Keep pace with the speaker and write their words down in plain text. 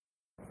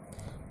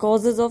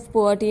Causes of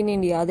poverty in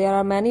India. There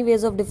are many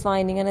ways of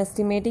defining and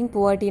estimating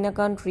poverty in a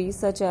country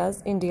such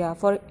as India.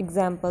 For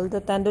example,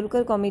 the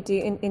Tendulkar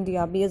Committee in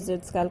India based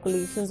its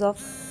calculations of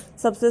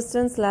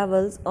subsistence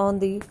levels on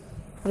the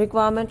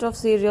requirement of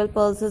cereal,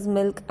 pulses,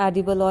 milk,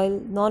 edible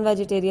oil,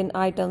 non-vegetarian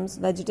items,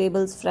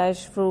 vegetables,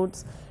 fresh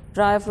fruits,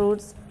 dry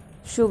fruits,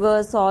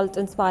 sugar, salt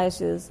and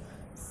spices,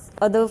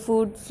 other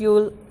food,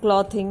 fuel,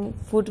 clothing,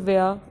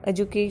 footwear,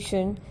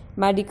 education,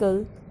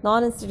 medical,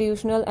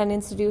 non-institutional and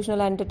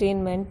institutional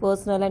entertainment,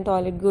 personal and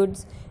toilet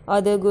goods,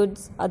 other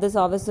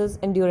services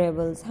and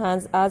durables.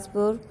 Hence,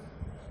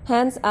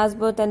 as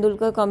per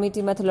Tendulkar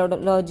Committee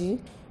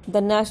methodology,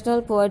 the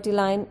national poverty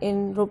line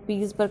in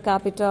rupees per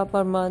capita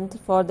per month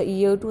for the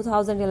year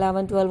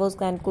 2011-12 was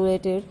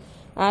calculated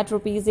at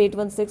rupees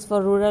 816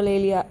 for rural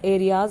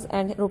areas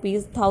and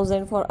rupees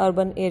 1000 for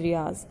urban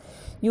areas.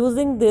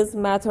 Using this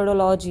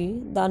methodology,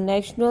 the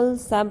National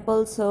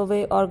Sample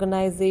Survey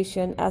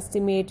Organization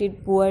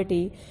estimated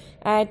poverty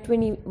at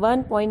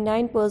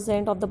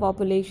 21.9% of the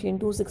population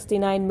to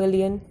 69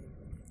 million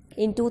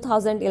in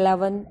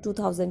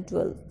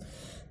 2011-2012.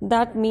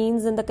 That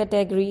means in the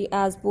category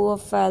as poor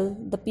fell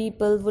the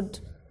people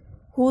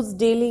whose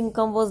daily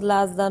income was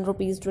less than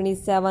rupees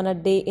 27 a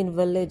day in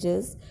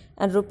villages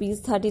and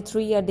rupees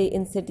 33 a day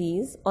in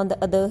cities. On the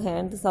other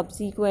hand, the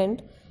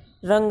subsequent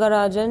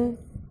Rangarajan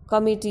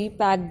Committee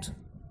pegged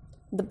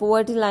the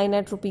poverty line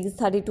at rupees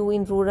 32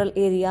 in rural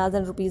areas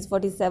and rupees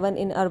 47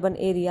 in urban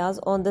areas.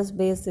 On this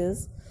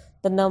basis,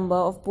 the number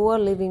of poor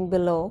living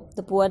below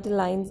the poverty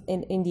lines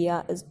in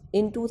India is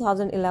in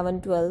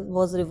 2011-12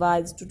 was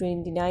revised to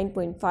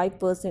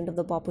 29.5% of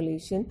the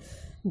population,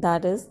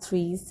 that is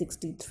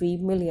 363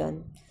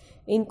 million.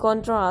 In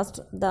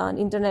contrast, the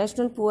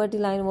international poverty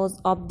line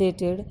was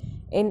updated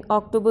in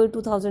October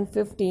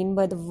 2015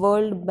 by the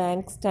World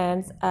Bank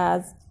stands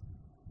as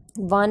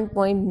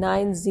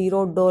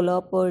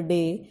 $1.90 per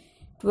day,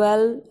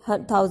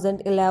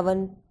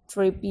 12,011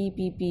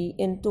 ppp.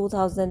 In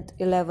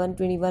 2011,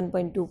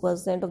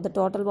 21.2% of the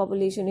total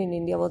population in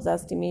India was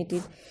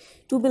estimated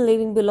to be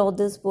living below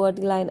this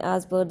poverty line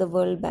as per the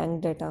World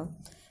Bank data.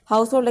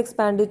 Household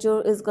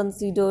expenditure is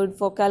considered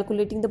for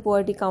calculating the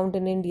poverty count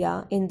in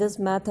India. In this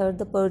method,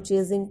 the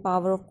purchasing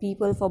power of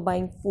people for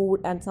buying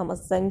food and some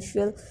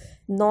essential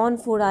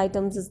non-food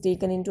items is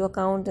taken into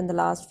account. In the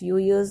last few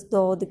years,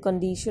 though the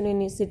condition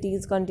in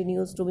cities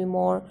continues to be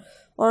more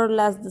or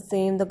less the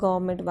same, the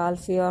government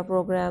welfare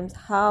programs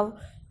have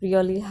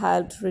really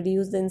helped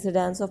reduce the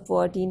incidence of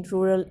poverty in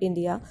rural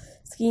India.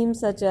 Schemes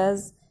such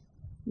as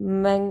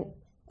MGNREGS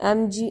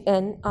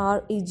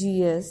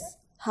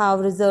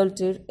have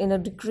resulted in a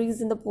decrease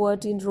in the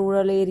poverty in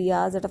rural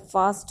areas at a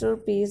faster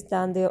pace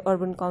than their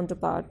urban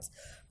counterparts.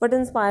 But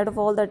in spite of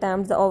all the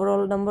attempts, the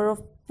overall number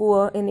of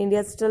poor in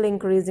India is still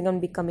increasing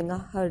and becoming a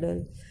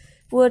hurdle.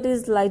 Poverty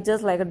is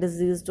just like a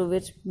disease to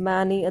which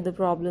many other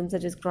problems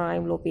such as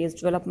crime, low-paced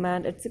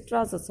development,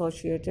 etc. are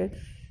associated.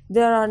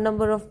 There are a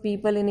number of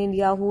people in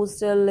India who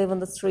still live on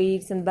the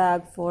streets and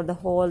beg for the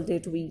whole day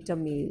to eat a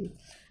meal.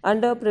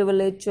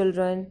 Underprivileged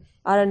children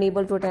are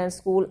unable to attend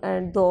school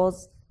and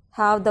those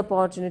have the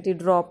opportunity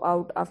drop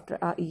out after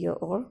a year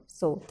or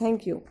so.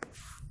 Thank you.